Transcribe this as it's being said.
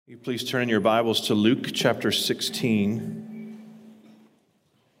You please turn in your Bibles to Luke chapter 16.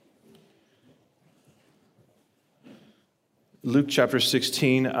 Luke chapter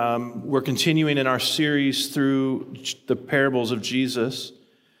 16. We're continuing in our series through the parables of Jesus.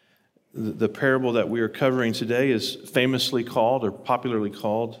 The parable that we are covering today is famously called, or popularly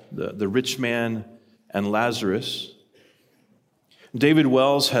called, the rich man and Lazarus. David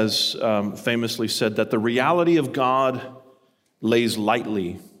Wells has famously said that the reality of God lays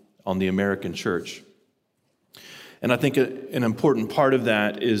lightly on the American church. And I think an important part of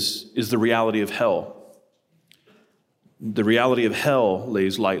that is the reality of hell. The reality of hell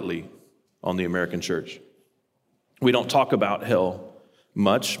lays lightly on the American church. We don't talk about hell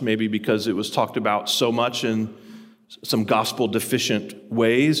much, maybe because it was talked about so much in some gospel-deficient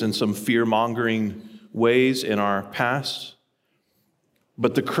ways and some fear-mongering ways in our past.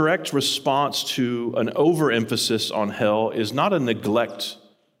 But the correct response to an overemphasis on hell is not a neglect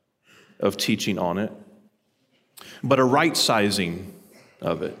of teaching on it, but a right-sizing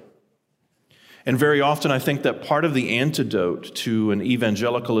of it. And very often I think that part of the antidote to an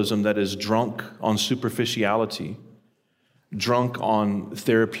evangelicalism that is drunk on superficiality, drunk on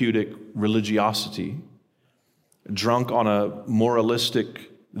therapeutic religiosity, drunk on a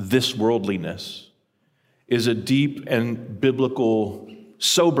moralistic this-worldliness, is a deep and biblical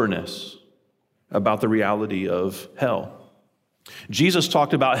soberness about the reality of hell. Jesus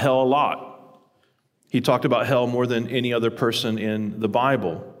talked about hell a lot. He talked about hell more than any other person in the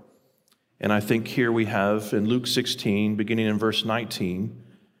Bible. And I think here we have in Luke 16, beginning in verse 19,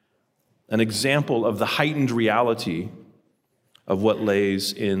 an example of the heightened reality of what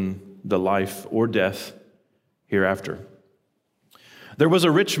lays in the life or death hereafter. There was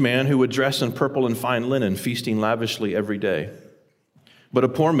a rich man who would dress in purple and fine linen, feasting lavishly every day. But a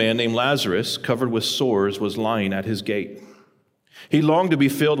poor man named Lazarus, covered with sores, was lying at his gate. He longed to be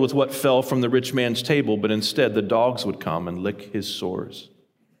filled with what fell from the rich man's table, but instead the dogs would come and lick his sores.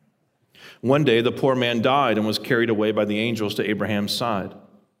 One day the poor man died and was carried away by the angels to Abraham's side.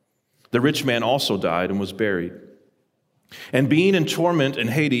 The rich man also died and was buried. And being in torment in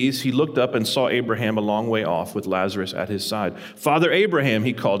Hades, he looked up and saw Abraham a long way off with Lazarus at his side. "Father Abraham,"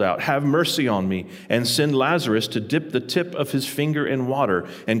 he called out, "have mercy on me and send Lazarus to dip the tip of his finger in water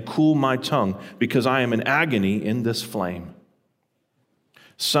and cool my tongue, because I am in agony in this flame."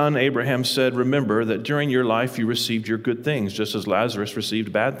 "Son," Abraham said, "remember that during your life you received your good things, just as Lazarus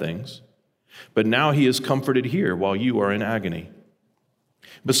received bad things. But now he is comforted here while you are in agony.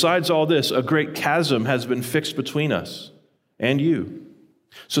 Besides all this, a great chasm has been fixed between us and you,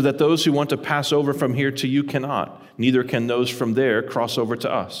 so that those who want to pass over from here to you cannot, neither can those from there cross over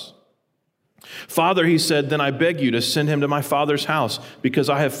to us." "Father," he said, "then I beg you to send him to my father's house, because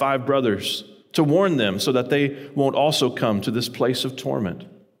I have 5 brothers, to warn them so that they won't also come to this place of torment."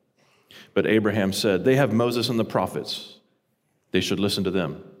 But Abraham said, "They have Moses and the prophets. They should listen to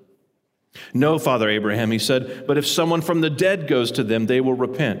them." "No, Father Abraham," he said, "but if someone from the dead goes to them, they will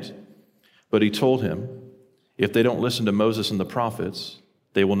repent." But he told him, "If they don't listen to Moses and the prophets,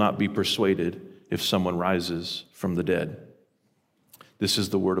 they will not be persuaded if someone rises from the dead." This is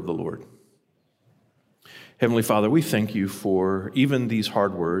the word of the Lord. Heavenly Father, we thank you for even these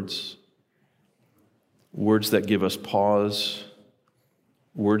hard words, words that give us pause,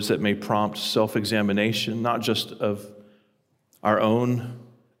 words that may prompt self-examination, not just of our own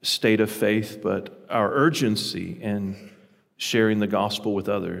state of faith, but our urgency in sharing the gospel with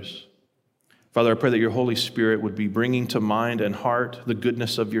others. Father, I pray that your Holy Spirit would be bringing to mind and heart the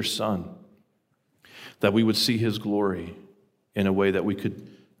goodness of your Son, that we would see his glory in a way that we could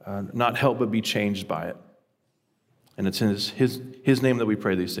not help but be changed by it. And it's in his name that we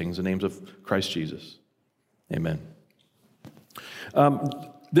pray these things, the names of Christ Jesus. Amen.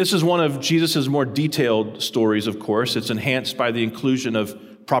 This is one of Jesus' more detailed stories, of course. It's enhanced by the inclusion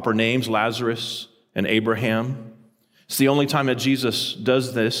of proper names, Lazarus and Abraham. It's the only time that Jesus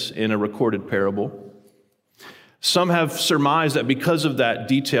does this in a recorded parable. Some have surmised that because of that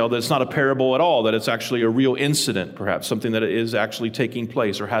detail, that it's not a parable at all, that it's actually a real incident, perhaps, something that is actually taking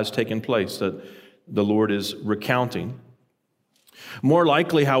place or has taken place that the Lord is recounting. More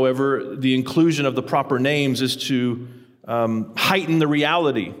likely, however, the inclusion of the proper names is to heighten the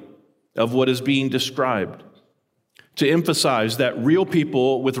reality of what is being described, to emphasize that real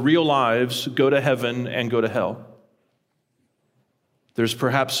people with real lives go to heaven and go to hell. There's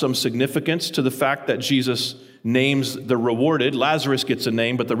perhaps some significance to the fact that Jesus names the rewarded. Lazarus gets a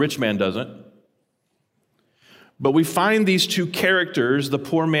name, but the rich man doesn't. But we find these two characters, the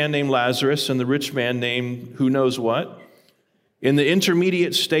poor man named Lazarus and the rich man named who knows what, in the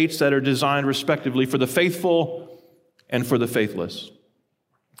intermediate states that are designed respectively for the faithful and for the faithless.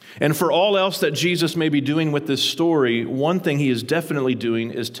 And for all else that Jesus may be doing with this story, one thing he is definitely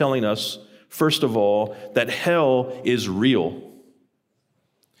doing is telling us, first of all, that hell is real.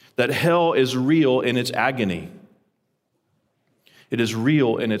 That hell is real in its agony. It is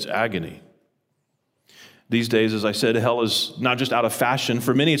real in its agony. These days, as I said, hell is not just out of fashion.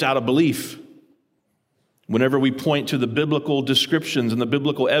 For many, it's out of belief. Whenever we point to the biblical descriptions and the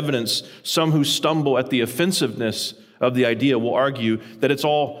biblical evidence, some who stumble at the offensiveness of the idea will argue that it's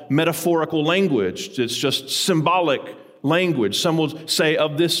all metaphorical language. It's just symbolic language. Some will say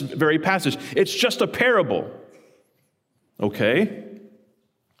of this very passage, it's just a parable. Okay,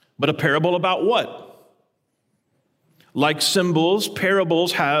 but a parable about what? Like symbols,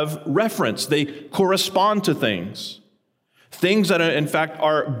 parables have reference. They correspond to things. Things that, in fact,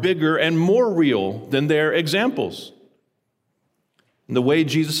 are bigger and more real than their examples. And the way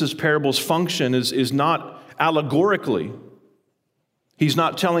Jesus' parables function is not allegorically. He's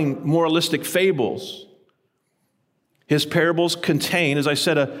not telling moralistic fables. His parables contain, as I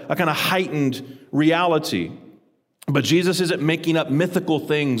said, a kind of heightened reality. But Jesus isn't making up mythical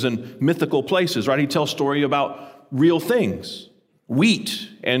things and mythical places, right? He tells story about real things. Wheat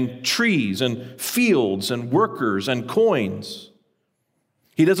and trees and fields and workers and coins.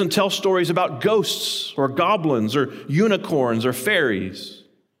 He doesn't tell stories about ghosts or goblins or unicorns or fairies.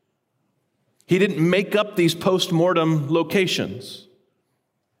 He didn't make up these post-mortem locations.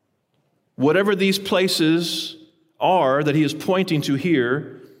 Whatever these places are that he is pointing to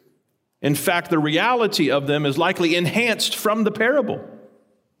here, in fact, the reality of them is likely enhanced from the parable.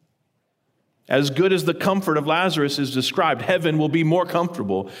 As good as the comfort of Lazarus is described, heaven will be more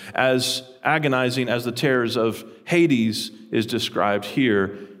comfortable. As agonizing as the terrors of Hades is described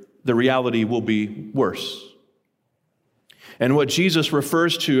here, the reality will be worse. And what Jesus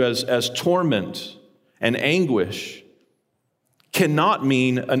refers to as torment and anguish cannot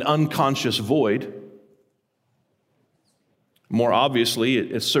mean an unconscious void. More obviously,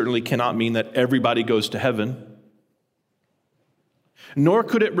 it certainly cannot mean that everybody goes to heaven. Nor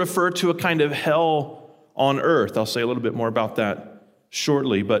could it refer to a kind of hell on earth. I'll say a little bit more about that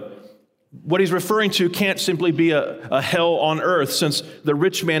shortly. But what he's referring to can't simply be a hell on earth, since the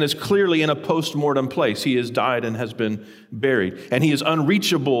rich man is clearly in a post-mortem place. He has died and has been buried, and he is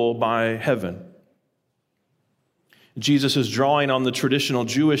unreachable by heaven. Jesus is drawing on the traditional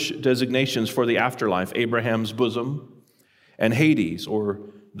Jewish designations for the afterlife, Abraham's bosom and Hades, or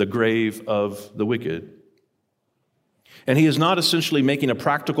the grave of the wicked. And he is not essentially making a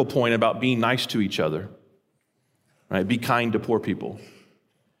practical point about being nice to each other, right? Be kind to poor people.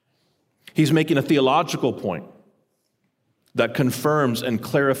 He's making a theological point that confirms and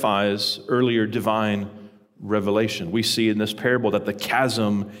clarifies earlier divine revelation. We see in this parable that the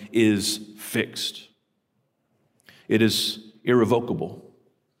chasm is fixed. It is irrevocable.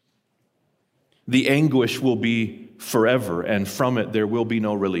 The anguish will be forever, and from it there will be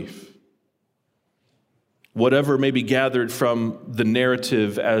no relief. Whatever may be gathered from the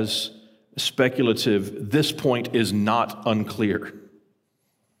narrative as speculative, this point is not unclear.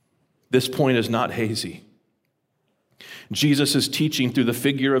 This point is not hazy. Jesus is teaching through the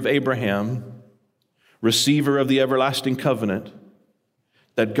figure of Abraham, receiver of the everlasting covenant,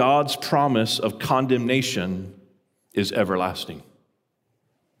 that God's promise of condemnation is everlasting.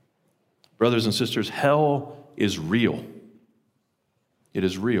 Brothers and sisters, hell is real. It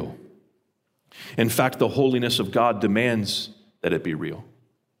is real. In fact, the holiness of God demands that it be real.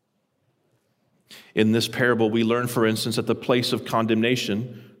 In this parable, we learn, for instance, that the place of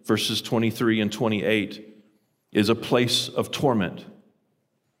condemnation, verses 23 and 28, is a place of torment.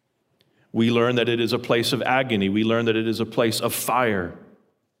 We learn that it is a place of agony. We learn that it is a place of fire.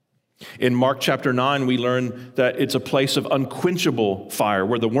 In Mark chapter 9, we learn that it's a place of unquenchable fire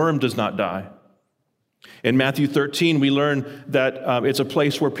where the worm does not die. In Matthew 13, we learn that it's a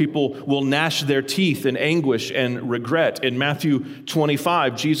place where people will gnash their teeth in anguish and regret. In Matthew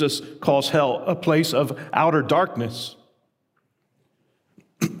 25, Jesus calls hell a place of outer darkness.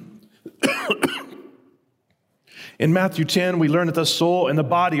 In Matthew 10, we learn that the soul and the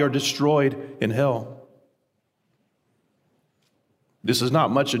body are destroyed in hell. This is not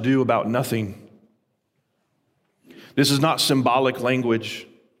much ado about nothing. This is not symbolic language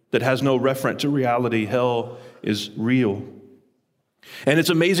that has no reference to reality. Hell is real. And it's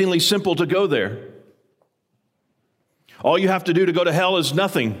amazingly simple to go there. All you have to do to go to hell is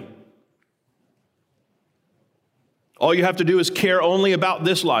nothing. All you have to do is care only about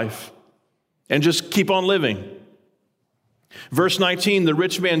this life and just keep on living. Verse 19, the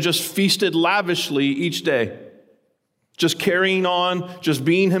rich man just feasted lavishly each day. just carrying on, just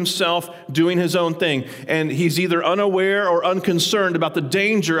being himself, doing his own thing. And he's either unaware or unconcerned about the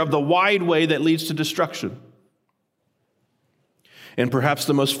danger of the wide way that leads to destruction. And perhaps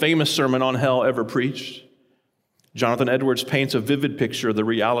the most famous sermon on hell ever preached, Jonathan Edwards paints a vivid picture of the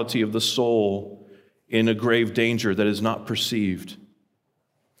reality of the soul in a grave danger that is not perceived.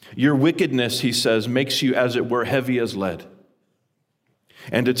 Your wickedness, he says, makes you as it were heavy as lead,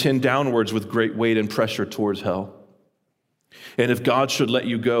 and to tend downwards with great weight and pressure towards hell. And if God should let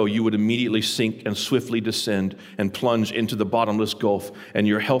you go, you would immediately sink and swiftly descend and plunge into the bottomless gulf, and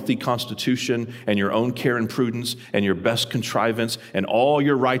your healthy constitution and your own care and prudence and your best contrivance and all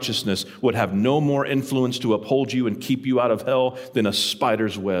your righteousness would have no more influence to uphold you and keep you out of hell than a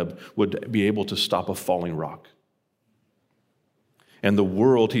spider's web would be able to stop a falling rock. And the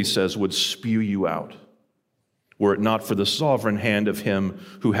world, he says, would spew you out, were it not for the sovereign hand of him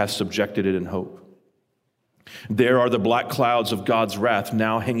who has subjected it in hope. There are the black clouds of God's wrath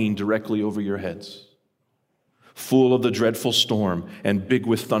now hanging directly over your heads, full of the dreadful storm and big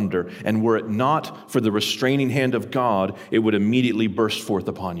with thunder. And were it not for the restraining hand of God, it would immediately burst forth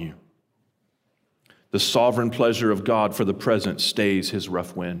upon you. The sovereign pleasure of God for the present stays his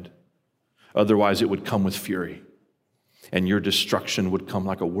rough wind. Otherwise, it would come with fury, and your destruction would come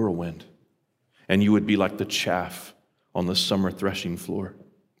like a whirlwind, and you would be like the chaff on the summer threshing floor.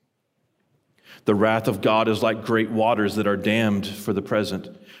 The wrath of God is like great waters that are dammed for the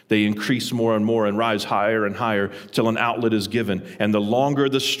present. They increase more and more and rise higher and higher till an outlet is given. And the longer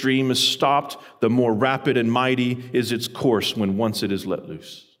the stream is stopped, the more rapid and mighty is its course when once it is let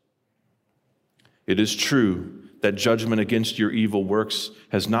loose. It is true that judgment against your evil works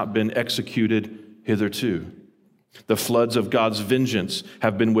has not been executed hitherto. The floods of God's vengeance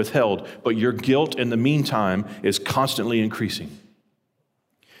have been withheld, but your guilt in the meantime is constantly increasing.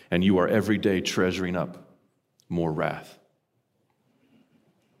 And you are every day treasuring up more wrath.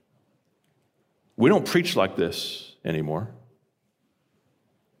 We don't preach like this anymore.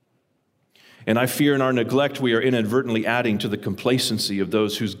 And I fear in our neglect, we are inadvertently adding to the complacency of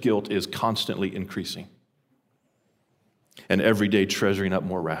those whose guilt is constantly increasing and every day treasuring up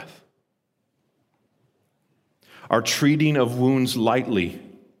more wrath. Our treating of wounds lightly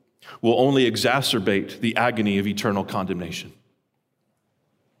will only exacerbate the agony of eternal condemnation.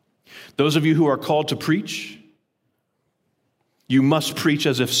 Those of you who are called to preach, you must preach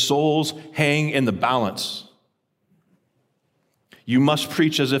as if souls hang in the balance. You must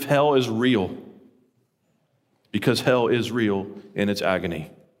preach as if hell is real, because hell is real in its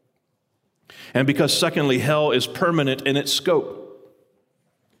agony. And because, secondly, hell is permanent in its scope.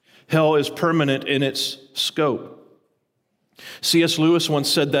 Hell is permanent in its scope. C.S. Lewis once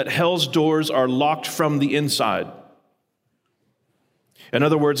said that hell's doors are locked from the inside. In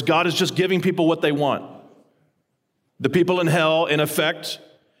other words, God is just giving people what they want. The people in hell, in effect,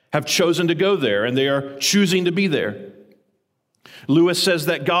 have chosen to go there, and they are choosing to be there. Lewis says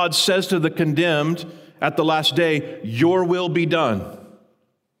that God says to the condemned at the last day, "Your will be done."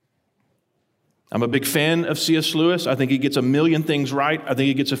 I'm a big fan of C.S. Lewis. I think he gets a million things right. I think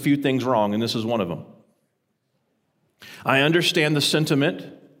he gets a few things wrong, and this is one of them. I understand the sentiment,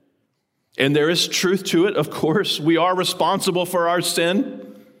 and there is truth to it, of course. We are responsible for our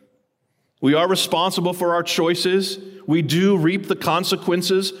sin. We are responsible for our choices. We do reap the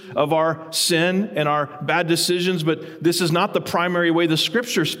consequences of our sin and our bad decisions, but this is not the primary way the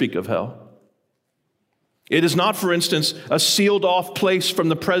Scriptures speak of hell. It is not, for instance, a sealed-off place from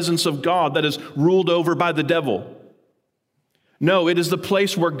the presence of God that is ruled over by the devil. No, it is the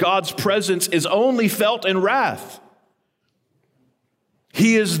place where God's presence is only felt in wrath.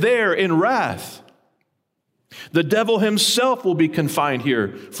 He is there in wrath. The devil himself will be confined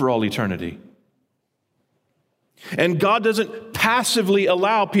here for all eternity. And God doesn't passively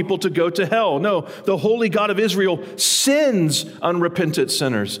allow people to go to hell. No, the holy God of Israel sends unrepentant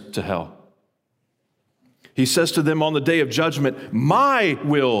sinners to hell. He says to them on the day of judgment, "My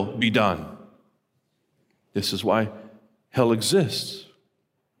will be done." This is why hell exists.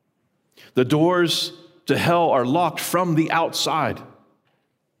 The doors to hell are locked from the outside.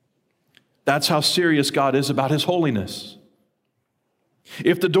 That's how serious God is about his holiness.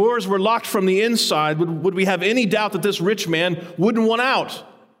 If the doors were locked from the inside, would we have any doubt that this rich man wouldn't want out?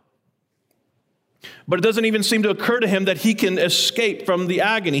 But it doesn't even seem to occur to him that he can escape from the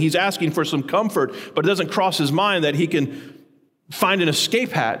agony. He's asking for some comfort, but it doesn't cross his mind that he can find an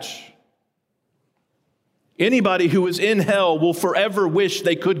escape hatch. Anybody who is in hell will forever wish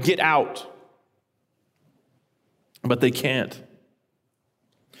they could get out, but they can't.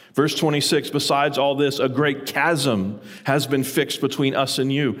 Verse 26, besides all this, a great chasm has been fixed between us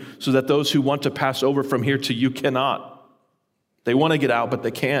and you, so that those who want to pass over from here to you cannot. They want to get out, but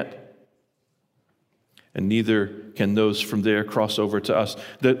they can't. And neither can those from there cross over to us.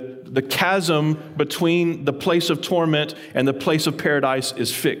 The chasm between the place of torment and the place of paradise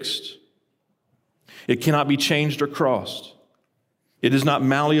is fixed. It cannot be changed or crossed. It is not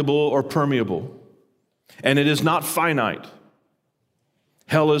malleable or permeable. And it is not finite.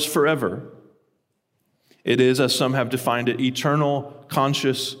 Hell is forever. It is, as some have defined it, eternal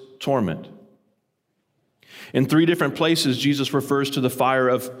conscious torment. In 3 different places, Jesus refers to the fire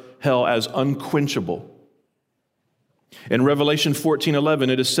of hell as unquenchable. In Revelation 14:11,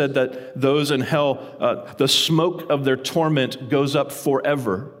 it is said that those in hell, the smoke of their torment goes up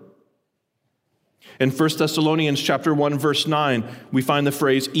forever. In 1 Thessalonians chapter 1, verse 9, we find the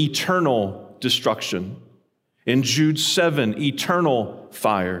phrase eternal destruction. In Jude 7, eternal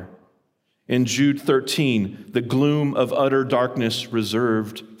fire. In Jude 13, the gloom of utter darkness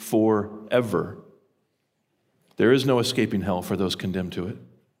reserved forever. There is no escaping hell for those condemned to it.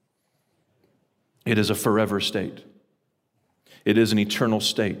 It is a forever state. It is an eternal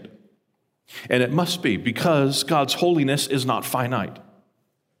state. And it must be, because God's holiness is not finite.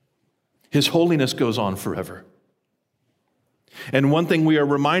 His holiness goes on forever. And one thing we are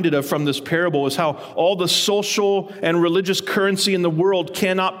reminded of from this parable is how all the social and religious currency in the world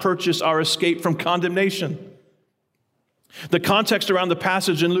cannot purchase our escape from condemnation. The context around the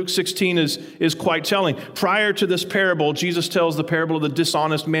passage in Luke 16 is quite telling. Prior to this parable, Jesus tells the parable of the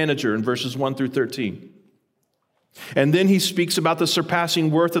dishonest manager in verses 1 through 13. And then he speaks about the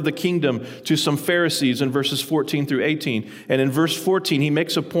surpassing worth of the kingdom to some Pharisees in verses 14 through 18. And in verse 14, he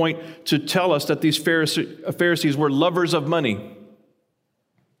makes a point to tell us that these Pharisees were lovers of money.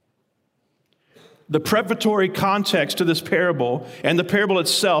 The prefatory context to this parable and the parable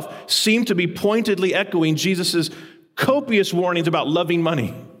itself seem to be pointedly echoing Jesus' copious warnings about loving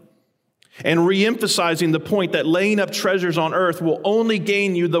money and reemphasizing the point that laying up treasures on earth will only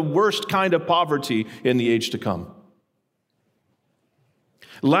gain you the worst kind of poverty in the age to come.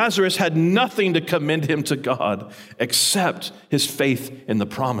 Lazarus had nothing to commend him to God except his faith in the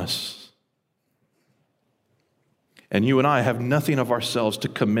promise. And you and I have nothing of ourselves to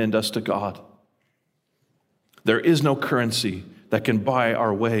commend us to God. There is no currency that can buy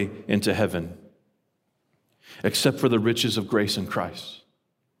our way into heaven except for the riches of grace in Christ.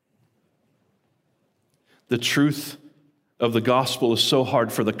 The truth of the gospel is so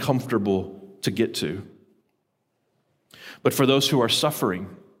hard for the comfortable to get to. But for those who are suffering,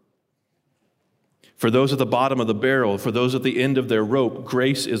 for those at the bottom of the barrel, for those at the end of their rope,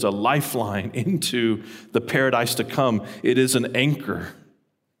 grace is a lifeline into the paradise to come. It is an anchor.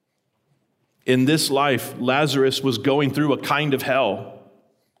 In this life, Lazarus was going through a kind of hell,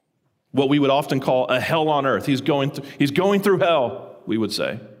 what we would often call a hell on earth. He's going through hell, we would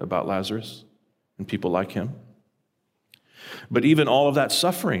say about Lazarus and people like him. But even all of that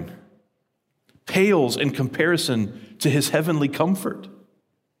suffering pales in comparison to his heavenly comfort.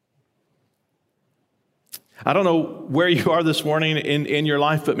 I don't know where you are this morning in your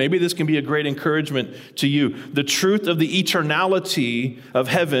life, but maybe this can be a great encouragement to you. The truth of the eternality of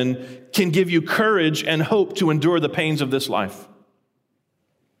heaven can give you courage and hope to endure the pains of this life.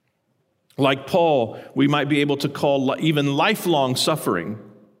 Like Paul, we might be able to call even lifelong suffering,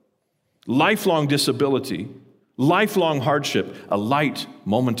 lifelong disability, lifelong hardship, a light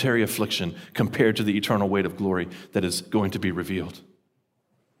momentary affliction compared to the eternal weight of glory that is going to be revealed.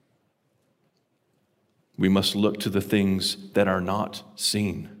 We must look to the things that are not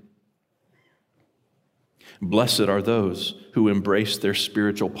seen. Blessed are those who embrace their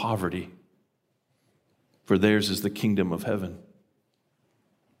spiritual poverty, for theirs is the kingdom of heaven.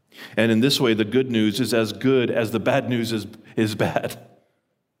 And in this way, the good news is as good as the bad news is bad.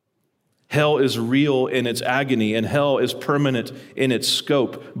 Hell is real in its agony, and hell is permanent in its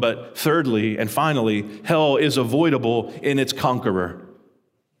scope. But thirdly and finally, hell is avoidable in its conqueror.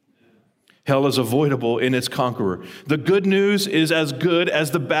 Hell is avoidable in its conqueror. The good news is as good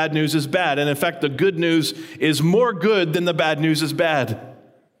as the bad news is bad. And in fact, the good news is more good than the bad news is bad.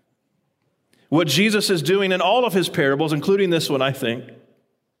 What Jesus is doing in all of his parables, including this one, I think,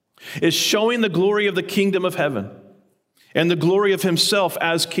 is showing the glory of the kingdom of heaven and the glory of himself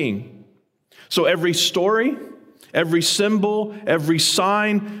as king. So every story, every symbol, every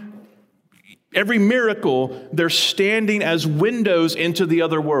sign, every miracle, they're standing as windows into the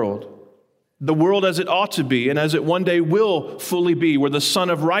other world. The world as it ought to be and as it one day will fully be, where the Son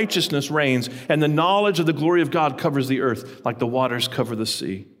of Righteousness reigns and the knowledge of the glory of God covers the earth like the waters cover the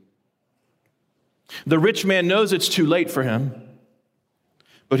sea. The rich man knows it's too late for him,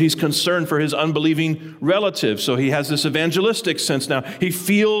 but he's concerned for his unbelieving relatives. So he has this evangelistic sense now. He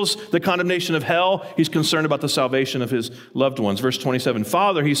feels the condemnation of hell. He's concerned about the salvation of his loved ones. Verse 27,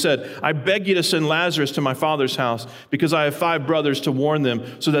 Father, he said, I beg you to send Lazarus to my father's house because I have 5 brothers to warn them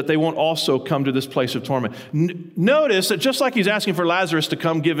so that they won't also come to this place of torment. Notice that just like he's asking for Lazarus to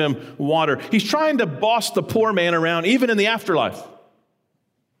come give him water, he's trying to boss the poor man around even in the afterlife.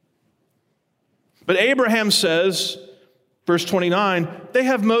 But Abraham says, verse 29, they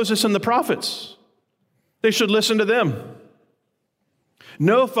have Moses and the prophets. They should listen to them.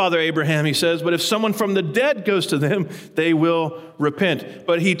 No, Father Abraham, he says, but if someone from the dead goes to them, they will repent.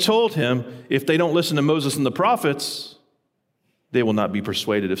 But he told him, if they don't listen to Moses and the prophets, they will not be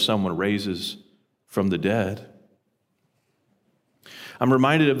persuaded if someone raises from the dead. I'm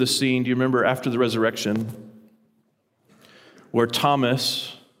reminded of the scene, do you remember after the resurrection, where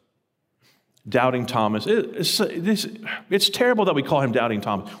Thomas, Doubting Thomas. It's terrible that we call him Doubting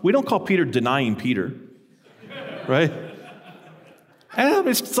Thomas. We don't call Peter Denying Peter, right? And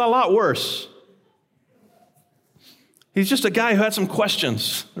it's a lot worse. He's just a guy who had some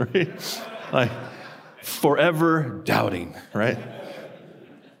questions, right? Like, forever doubting, right?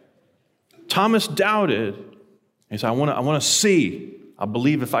 Thomas doubted. He said, I want to see. I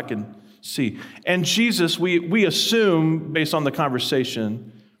believe if I can see. And Jesus, we assume, based on the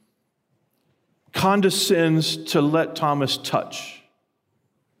conversation, condescends to let Thomas touch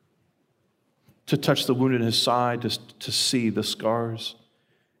the wound in his side, to see the scars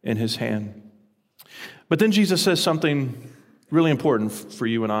in his hand. But then Jesus says something really important for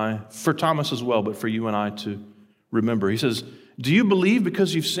you and I, for Thomas as well, but for you and I to remember. He says, do you believe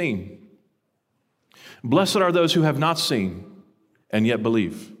because you've seen? Blessed are those who have not seen and yet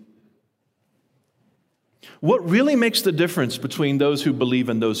believe. What really makes the difference between those who believe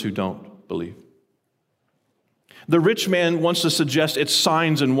and those who don't believe? The rich man wants to suggest it's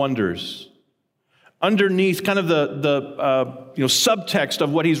signs and wonders. Underneath, kind of the subtext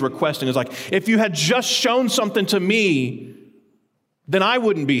of what he's requesting is like, if you had just shown something to me, then I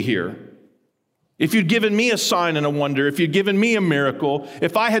wouldn't be here. If you'd given me a sign and a wonder, if you'd given me a miracle,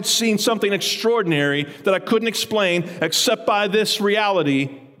 if I had seen something extraordinary that I couldn't explain except by this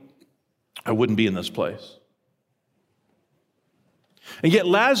reality, I wouldn't be in this place. And yet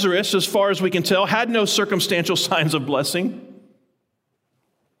Lazarus, as far as we can tell, had no circumstantial signs of blessing.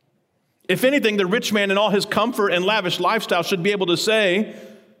 If anything, the rich man in all his comfort and lavish lifestyle should be able to say,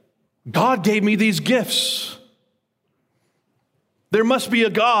 God gave me these gifts. There must be a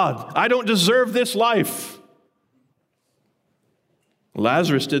God. I don't deserve this life.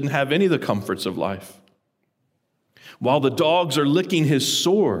 Lazarus didn't have any of the comforts of life. While the dogs are licking his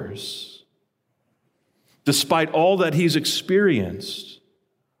sores, despite all that he's experienced,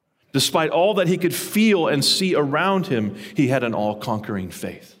 despite all that he could feel and see around him, he had an all-conquering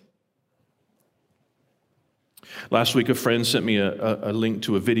faith. Last week, a friend sent me a link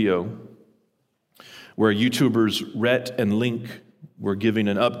to a video where YouTubers Rhett and Link were giving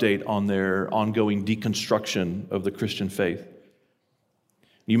an update on their ongoing deconstruction of the Christian faith.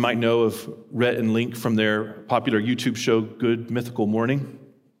 You might know of Rhett and Link from their popular YouTube show, Good Mythical Morning.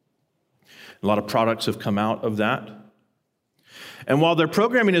 A lot of products have come out of that. And while their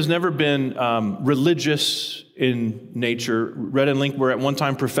programming has never been religious in nature, Rhett and Link were at one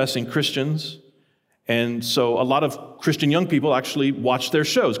time professing Christians. And so a lot of Christian young people actually watch their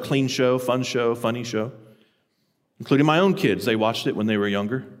shows, clean show, funny show, including my own kids. They watched it when they were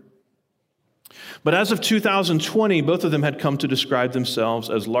younger. But as of 2020, both of them had come to describe themselves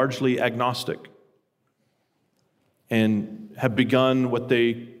as largely agnostic and have begun what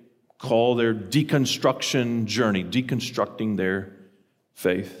they call their deconstruction journey, deconstructing their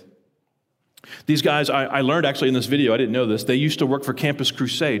faith. These guys, I learned actually in this video, I didn't know this, they used to work for Campus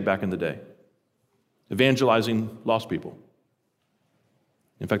Crusade back in the day, evangelizing lost people.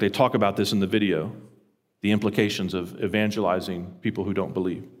 In fact, they talk about this in the video, the implications of evangelizing people who don't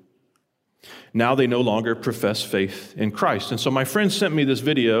believe. Now they no longer profess faith in Christ. And so my friend sent me this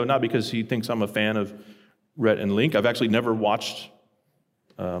video, not because he thinks I'm a fan of Rhett and Link. I've actually never watched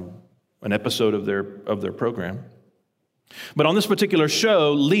an episode of their program. But on this particular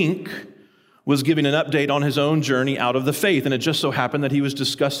show, Link was giving an update on his own journey out of the faith. And it just so happened that he was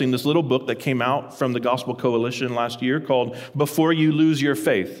discussing this little book that came out from the Gospel Coalition last year called Before You Lose Your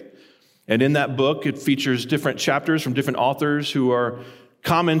Faith. And in that book, it features different chapters from different authors who are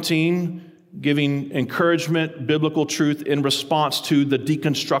commenting, giving encouragement, biblical truth in response to the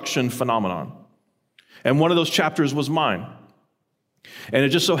deconstruction phenomenon. And one of those chapters was mine. And it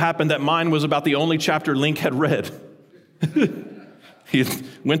just so happened that mine was about the only chapter Link had read. He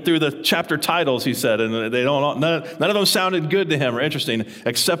went through the chapter titles, he said, and none of them sounded good to him or interesting,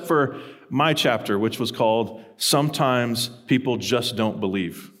 except for my chapter, which was called Sometimes People Just Don't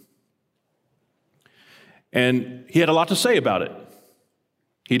Believe. And he had a lot to say about it.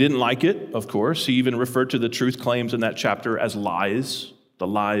 He didn't like it, of course. He even referred to the truth claims in that chapter as lies, the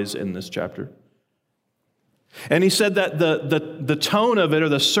lies in this chapter. And he said that the tone of it, or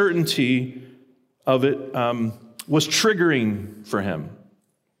the certainty of it, was triggering for him,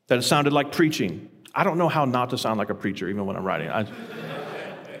 that it sounded like preaching. I don't know how not to sound like a preacher, even when I'm writing.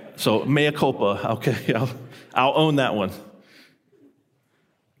 So mea culpa, okay, I'll own that one.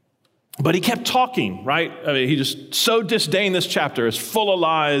 But he kept talking, right? I mean, he just so disdained this chapter. It's full of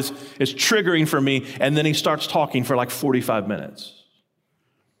lies. It's triggering for me. And then he starts talking for like 45 minutes.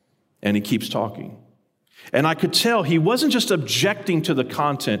 And he keeps talking. And I could tell he wasn't just objecting to the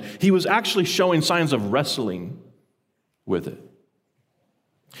content. He was actually showing signs of wrestling with it.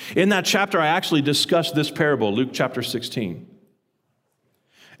 In that chapter, I actually discussed this parable, Luke chapter 16.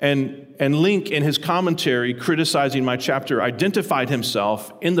 And Link, in his commentary criticizing my chapter, identified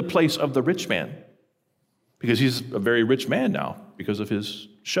himself in the place of the rich man, because he's a very rich man now because of his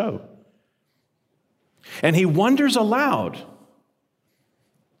show. And he wonders aloud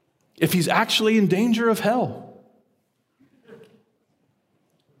if he's actually in danger of hell.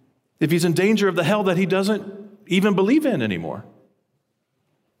 If he's in danger of the hell that he doesn't even believe in anymore.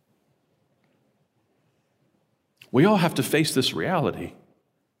 We all have to face this reality.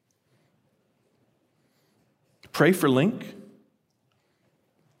 Pray for Link.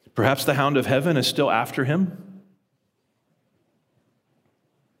 Perhaps the hound of heaven is still after him.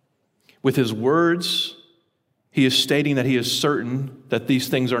 With his words, he is stating that he is certain that these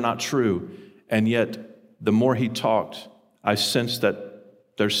things are not true. And yet, the more he talked, I sensed that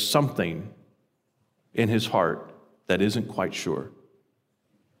there's something in his heart that isn't quite sure.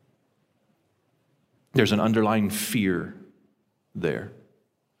 There's an underlying fear there,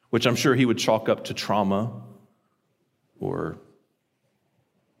 which I'm sure he would chalk up to trauma or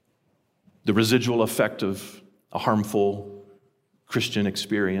the residual effect of a harmful Christian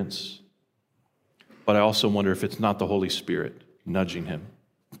experience. But I also wonder if it's not the Holy Spirit nudging him,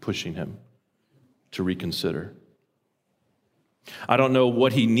 pushing him to reconsider. I don't know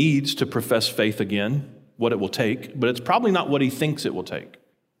what he needs to profess faith again, what it will take, but it's probably not what he thinks it will take.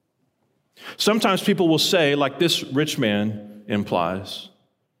 Sometimes people will say, like this rich man implies,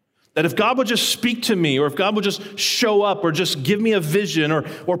 that if God would just speak to me, or if God would just show up, or just give me a vision,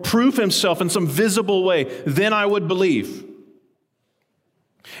 or prove himself in some visible way, then I would believe.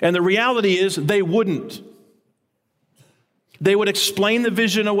 And the reality is, they wouldn't. They would explain the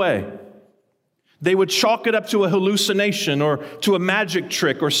vision away. They would chalk it up to a hallucination, or to a magic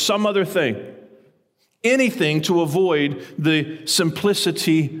trick, or some other thing. Anything to avoid the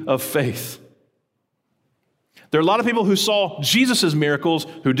simplicity of faith. There are a lot of people who saw Jesus' miracles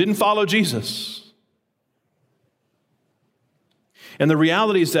who didn't follow Jesus. And the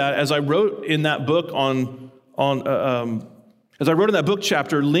reality is that, as I wrote in that book as I wrote in that book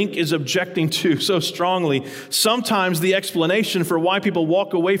chapter, Link is objecting to so strongly, sometimes the explanation for why people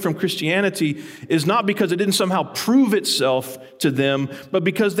walk away from Christianity is not because it didn't somehow prove itself to them, but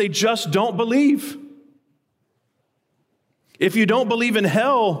because they just don't believe. If you don't believe in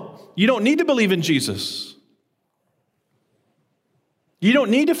hell, you don't need to believe in Jesus. You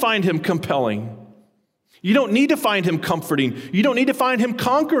don't need to find him compelling. You don't need to find him comforting. You don't need to find him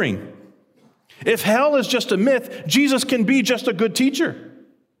conquering. If hell is just a myth, Jesus can be just a good teacher.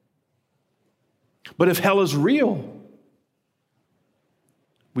 But if hell is real,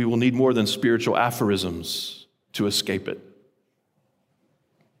 we will need more than spiritual aphorisms to escape it.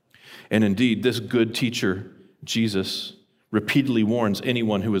 And indeed, this good teacher, Jesus, repeatedly warns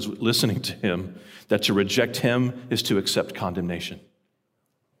anyone who is listening to him that to reject him is to accept condemnation.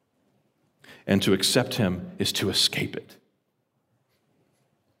 And to accept him is to escape it.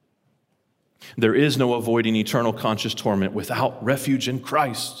 There is no avoiding eternal conscious torment without refuge in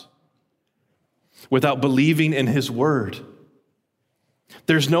Christ, without believing in his word.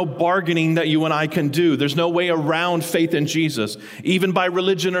 There's no bargaining that you and I can do. There's no way around faith in Jesus, even by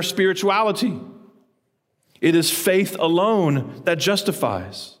religion or spirituality. It is faith alone that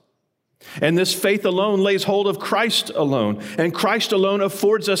justifies. And this faith alone lays hold of Christ alone. And Christ alone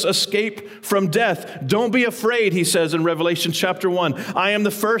affords us escape from death. Don't be afraid, he says in Revelation chapter 1. I am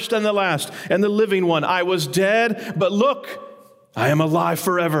the first and the last and the living one. I was dead, but look, I am alive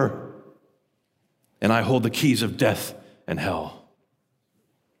forever. And I hold the keys of death and hell.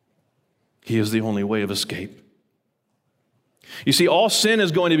 He is the only way of escape. You see, all sin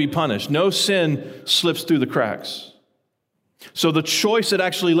is going to be punished. No sin slips through the cracks. So the choice that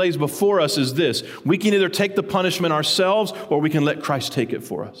actually lays before us is this. We can either take the punishment ourselves or we can let Christ take it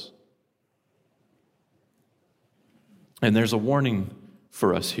for us. And there's a warning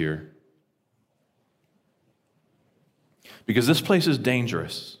for us here. Because this place is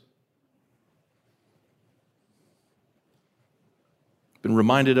dangerous. Been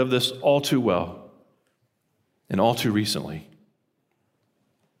reminded of this all too well and all too recently.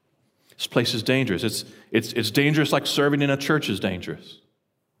 This place is dangerous. It's dangerous like serving in a church is dangerous.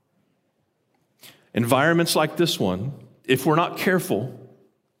 Environments like this one, if we're not careful,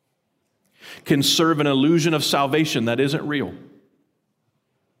 can serve an illusion of salvation that isn't real.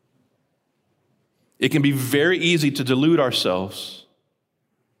 It can be very easy to delude ourselves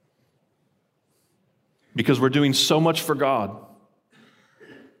because we're doing so much for God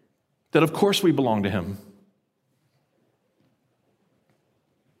that of course we belong to Him.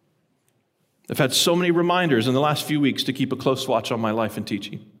 I've had so many reminders in the last few weeks to keep a close watch on my life and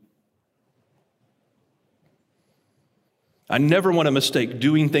teaching. I never want to mistake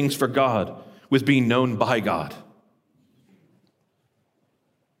doing things for God with being known by God.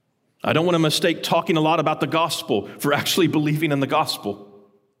 I don't want to mistake talking a lot about the gospel for actually believing in the gospel.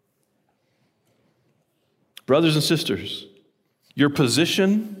 Brothers and sisters, your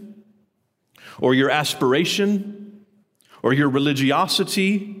position or your aspiration or your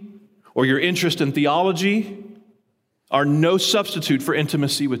religiosity or your interest in theology are no substitute for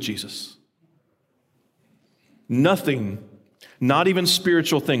intimacy with Jesus. Nothing, not even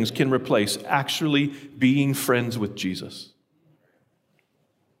spiritual things, can replace actually being friends with Jesus.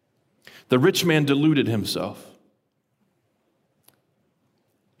 The rich man deluded himself.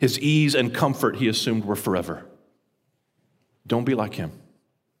 His ease and comfort, he assumed, were forever. Don't be like him.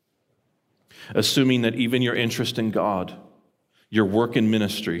 Assuming that even your interest in God, your work in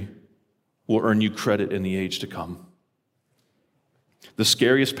ministry, will earn you credit in the age to come. The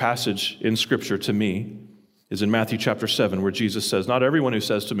scariest passage in Scripture to me is in Matthew chapter 7, where Jesus says, "Not everyone who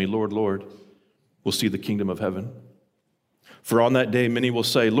says to me, 'Lord, Lord,' will see the kingdom of heaven. For on that day many will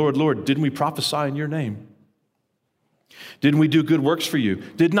say, 'Lord, Lord, didn't we prophesy in your name? Didn't we do good works for you?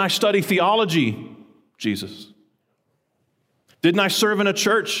 Didn't I study theology?' Jesus. 'Didn't I serve in a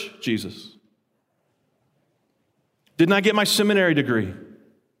church?' Jesus. 'Didn't I get my seminary degree?'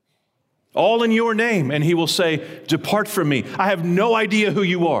 All in your name." And he will say, "Depart from me. I have no idea who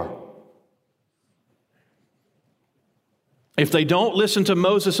you are." If they don't listen to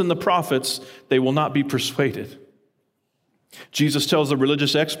Moses and the prophets, they will not be persuaded. Jesus tells the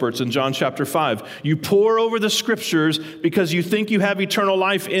religious experts in John chapter 5, "You pore over the scriptures because you think you have eternal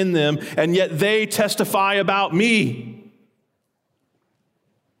life in them, and yet they testify about me.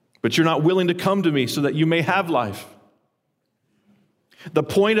 But you're not willing to come to me so that you may have life." The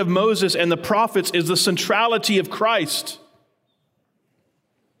point of Moses and the prophets is the centrality of Christ.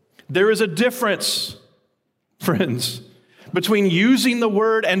 There is a difference, friends, between using the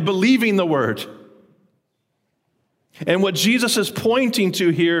word and believing the word. And what Jesus is pointing to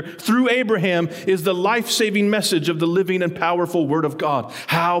here through Abraham is the life-saving message of the living and powerful Word of God.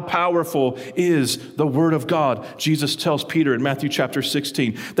 How powerful is the Word of God? Jesus tells Peter in Matthew chapter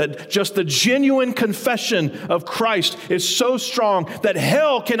 16 that just the genuine confession of Christ is so strong that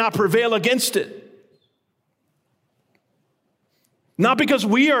hell cannot prevail against it. Not because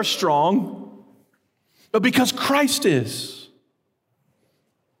we are strong, but because Christ is.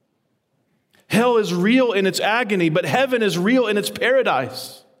 Hell is real in its agony, but heaven is real in its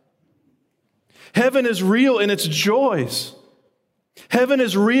paradise. Heaven is real in its joys. Heaven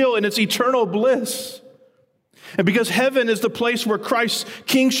is real in its eternal bliss. And because heaven is the place where Christ's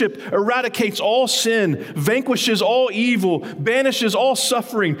kingship eradicates all sin, vanquishes all evil, banishes all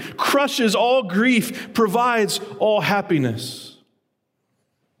suffering, crushes all grief, provides all happiness.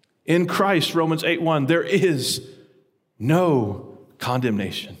 In Christ, Romans 8:1, there is no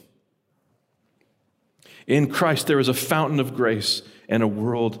condemnation. In Christ, there is a fountain of grace and a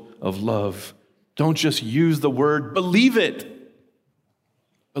world of love. Don't just use the word, believe it.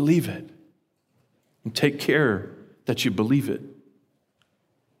 Believe it. And take care that you believe it.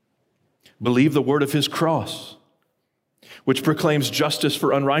 Believe the word of his cross, which proclaims justice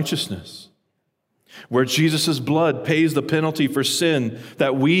for unrighteousness, where Jesus' blood pays the penalty for sin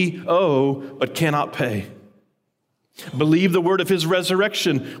that we owe but cannot pay. Believe the word of his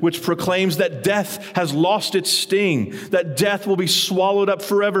resurrection, which proclaims that death has lost its sting, that death will be swallowed up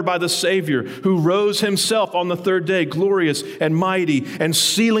forever by the Savior, who rose himself on the third day, glorious and mighty, and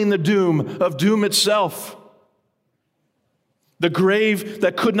sealing the doom of doom itself. The grave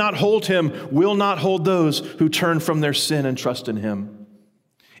that could not hold him will not hold those who turn from their sin and trust in him.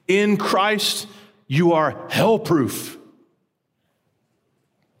 In Christ, you are hell-proof.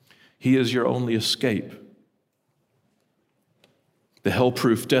 He is your only escape. The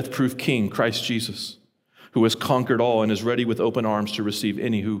hell-proof, death-proof King, Christ Jesus, who has conquered all and is ready with open arms to receive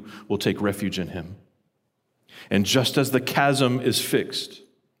any who will take refuge in him. And just as the chasm is fixed,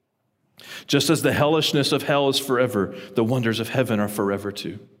 just as the hellishness of hell is forever, the wonders of heaven are forever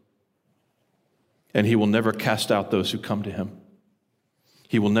too. And he will never cast out those who come to him.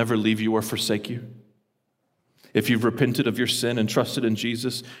 He will never leave you or forsake you. If you've repented of your sin and trusted in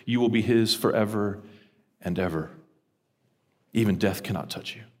Jesus, you will be his forever and ever. Even death cannot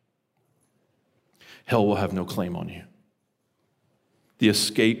touch you. Hell will have no claim on you. The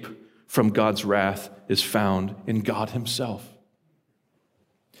escape from God's wrath is found in God himself.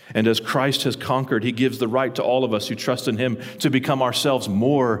 And as Christ has conquered, he gives the right to all of us who trust in him to become ourselves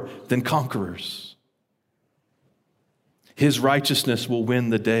more than conquerors. His righteousness will win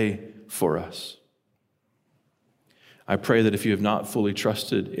the day for us. I pray that if you have not fully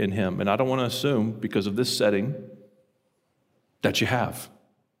trusted in him, and I don't want to assume because of this setting that you have.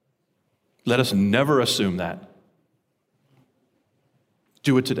 Let us never assume that.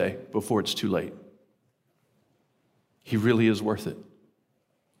 Do it today before it's too late. He really is worth it.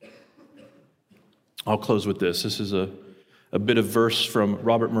 I'll close with this. This is a bit of verse from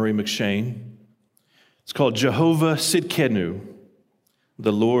Robert Murray McShane. It's called Jehovah Sidkenu,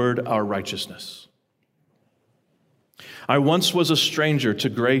 the Lord our righteousness. I once was a stranger to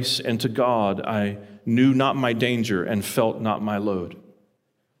grace and to God. I knew not my danger and felt not my load.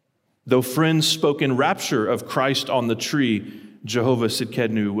 Though friends spoke in rapture of Christ on the tree, Jehovah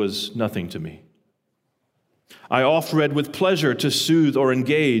Sidkenu was nothing to me. I oft read with pleasure to soothe or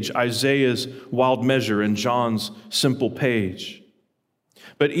engage Isaiah's wild measure and John's simple page.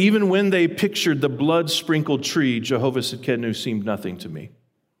 But even when they pictured the blood-sprinkled tree, Jehovah Sidkenu seemed nothing to me.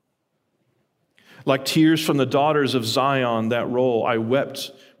 Like tears from the daughters of Zion that roll, I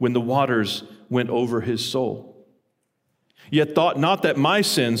wept when the waters went over his soul. Yet thought not that my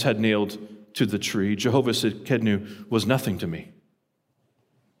sins had nailed to the tree. Jehovah Sidkenu was nothing to me.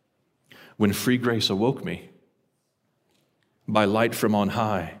 When free grace awoke me by light from on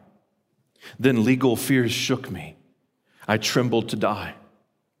high, then legal fears shook me. I trembled to die.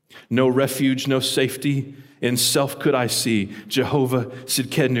 No refuge, no safety in self could I see. Jehovah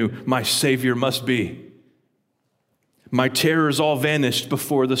Sidkenu, my Savior must be. My terrors all vanished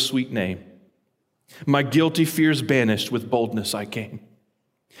before the sweet name. My guilty fears banished, with boldness I came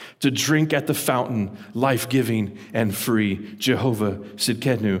to drink at the fountain, life-giving and free. Jehovah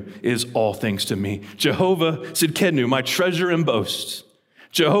Sidkenu is all things to me. Jehovah Sidkenu, my treasure and boast.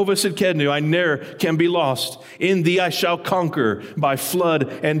 Jehovah Sidkenu, I ne'er can be lost. In thee I shall conquer by flood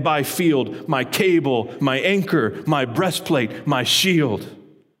and by field. My cable, my anchor, my breastplate, my shield.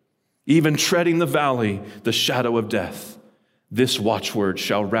 Even treading the valley, the shadow of death, this watchword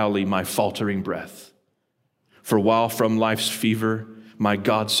shall rally my faltering breath. For while from life's fever my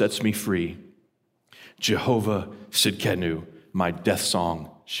God sets me free, Jehovah Sidkenu, my death song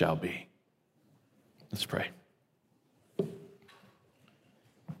shall be. Let's pray.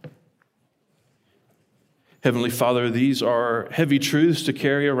 Heavenly Father, these are heavy truths to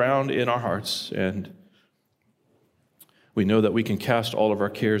carry around in our hearts, and we know that we can cast all of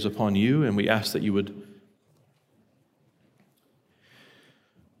our cares upon you, and we ask that you would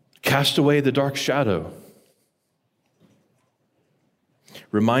cast away the dark shadow.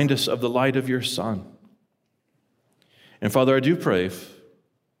 Remind us of the light of your Son. And Father, I do pray if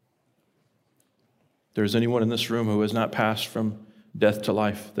there's anyone in this room who has not passed from death to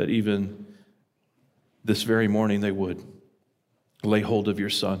life, that even this very morning they would lay hold of your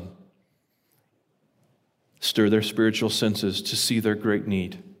Son. Stir their spiritual senses to see their great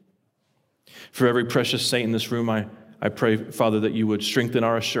need. For every precious saint in this room, I pray, Father, that you would strengthen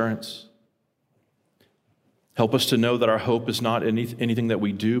our assurance. Help us to know that our hope is not anything that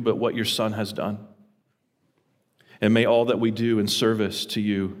we do, but what your Son has done. And may all that we do in service to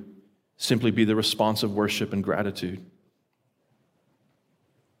you simply be the response of worship and gratitude.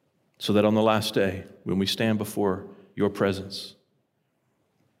 So that on the last day, when we stand before your presence,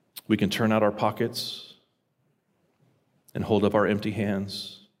 we can turn out our pockets and hold up our empty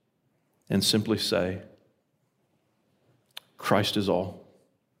hands and simply say, Christ is all.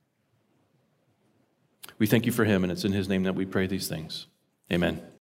 We thank you for him, and it's in his name that we pray these things. Amen.